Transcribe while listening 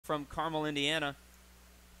from Carmel, Indiana.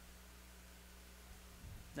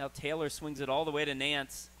 Now Taylor swings it all the way to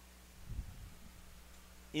Nance.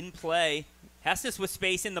 In play. Hesnes with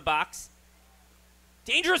space in the box.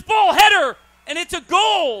 Dangerous ball, header, and it's a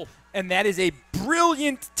goal. And that is a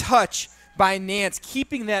brilliant touch by Nance,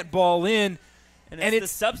 keeping that ball in. And it's the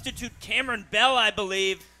substitute Cameron Bell, I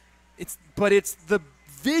believe. But it's the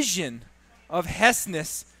vision of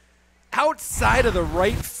Hesnes outside of the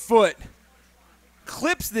right foot.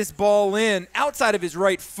 Clips this ball in outside of his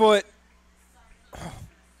right foot. Oh,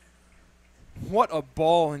 what a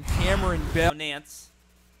ball, and Cameron Bell. Nance.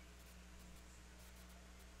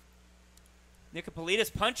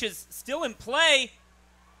 Nicopolitis punches still in play,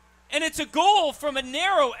 and it's a goal from a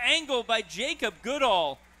narrow angle by Jacob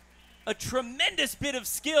Goodall. A tremendous bit of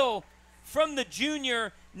skill from the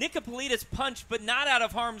junior. Nicopolitis punched, but not out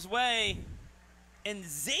of harm's way. And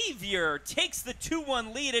Xavier takes the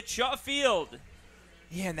 2-1 lead at Shaw Field.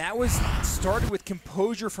 Yeah, and that was started with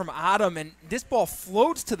composure from Adam, and this ball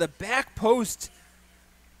floats to the back post.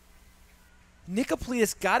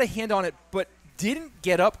 Nicopolitis got a hand on it, but didn't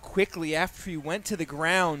get up quickly after he went to the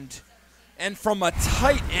ground. And from a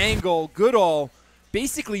tight angle, Goodall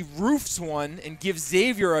basically roofs one and gives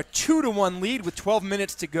Xavier a 2-1 lead with 12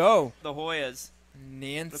 minutes to go. The Hoyas.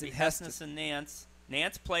 Nance and Hesnes and Nance.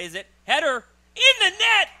 Nance plays it. Header in the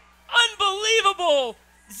net. Unbelievable.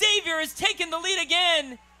 Xavier has taken the lead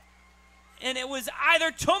again. And it was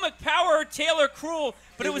either Tomac Power or Taylor Cruel,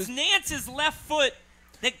 but it was Nance's left foot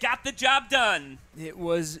that got the job done. It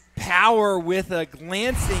was Power with a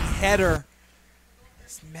glancing header.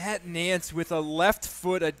 It's Matt Nance with a left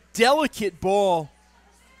foot, a delicate ball,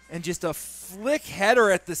 and just a flick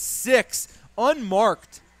header at the 6,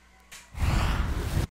 unmarked.